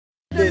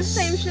the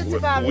same shit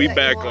about We it.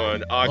 back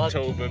on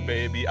October,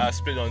 baby. I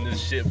spit on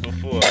this shit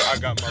before. I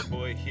got my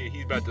boy here.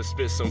 He's about to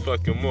spit some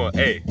fucking more.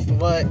 Hey.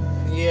 But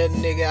yeah,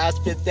 nigga, I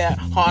spit that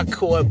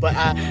hardcore, but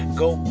I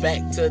go back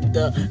to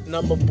the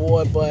number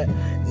board. But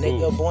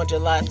nigga, born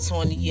July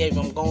 28th,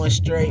 I'm going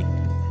straight.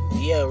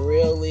 Yeah,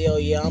 real Leo,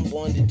 yeah, I'm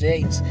born to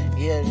Jakes.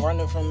 Yeah,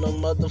 running from the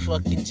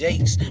motherfucking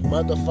Jakes.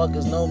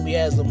 Motherfuckers know me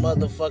as a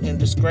motherfucking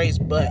disgrace,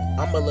 but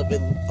I'm a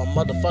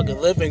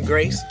motherfucking living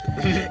grace.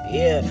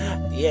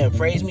 yeah,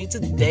 praise me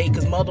today,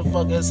 cause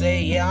motherfuckers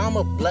say, yeah, I'm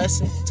a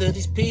blessing to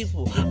these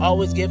people.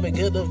 Always giving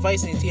good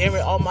advice and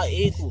hearing all my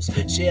equals.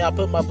 Shit, I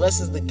put my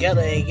blessings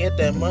together and get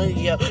that money,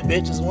 yeah.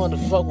 Bitches wanna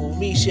fuck with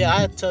me, shit,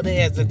 I tell they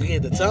ass to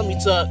get the tummy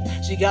tuck.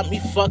 She got me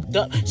fucked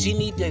up, she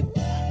need to,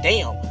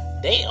 damn.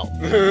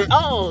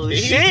 Oh,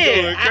 He's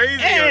shit. going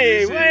crazy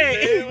Hey, on this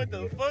wait. shit, man. What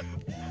the fuck?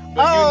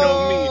 But you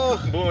know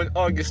me, born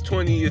August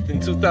 20th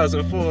in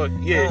 2004.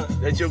 Yeah,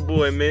 that's your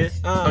boy, man.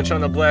 I'm trying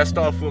to blast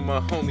off with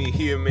my homie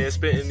here, man.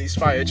 Spitting these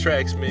fire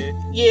tracks, man.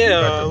 Yeah,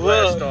 about to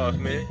blast off,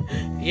 man.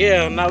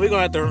 Yeah, now we're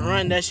gonna have to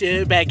run that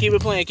shit back. Keep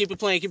it playing.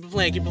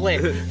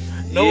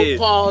 No Yeah,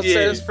 pause,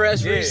 yeah,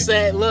 fresh yeah.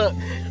 reset. Look,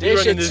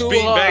 this shit this too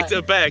beat hard. back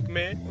to back,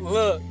 man.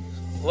 Look,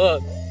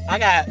 I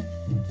got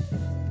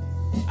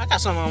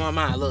something on my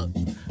mind. Look,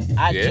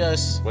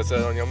 What's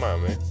that on your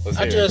mind, man?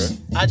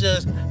 I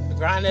just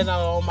grinded out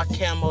all my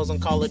camos on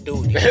Call of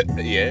Duty.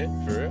 Yeah,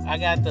 for real. I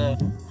got the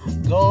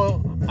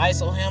gold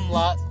ISO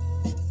hemlock.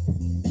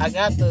 I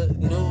got the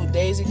new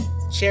Daisy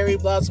cherry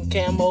blossom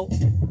camo,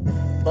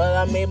 but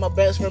I made my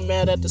best friend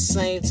mad at the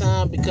same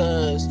time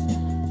because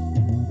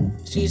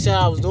she said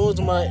I was doing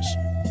too much,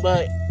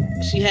 but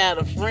she had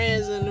her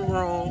friends in the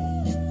room.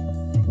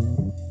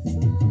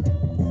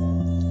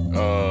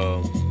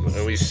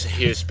 And we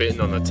here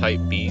spitting on a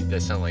tight beat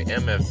that sound like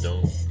MF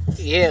doing.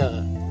 Yeah.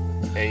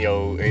 And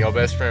your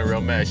best friend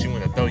real mad. She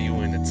wanna throw you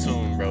in the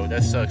tune, bro.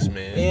 That sucks,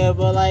 man. Yeah,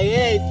 but like, it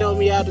ain't throw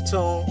me out of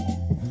tune.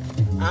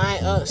 I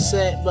ain't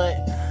upset, but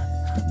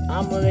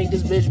I'm gonna make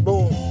this bitch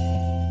boom.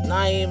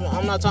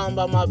 I'm not talking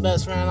about my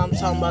best friend. I'm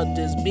talking about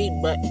this beat,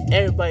 but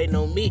everybody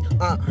know me.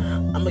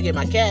 I'm gonna get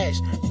my cash.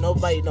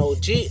 Nobody know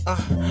G.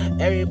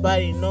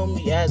 Everybody know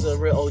me as a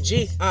real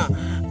OG.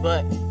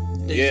 But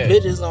these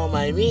bitches on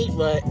my meat,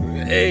 but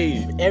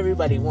hey,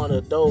 everybody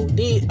wanna throw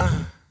D.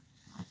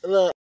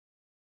 Look,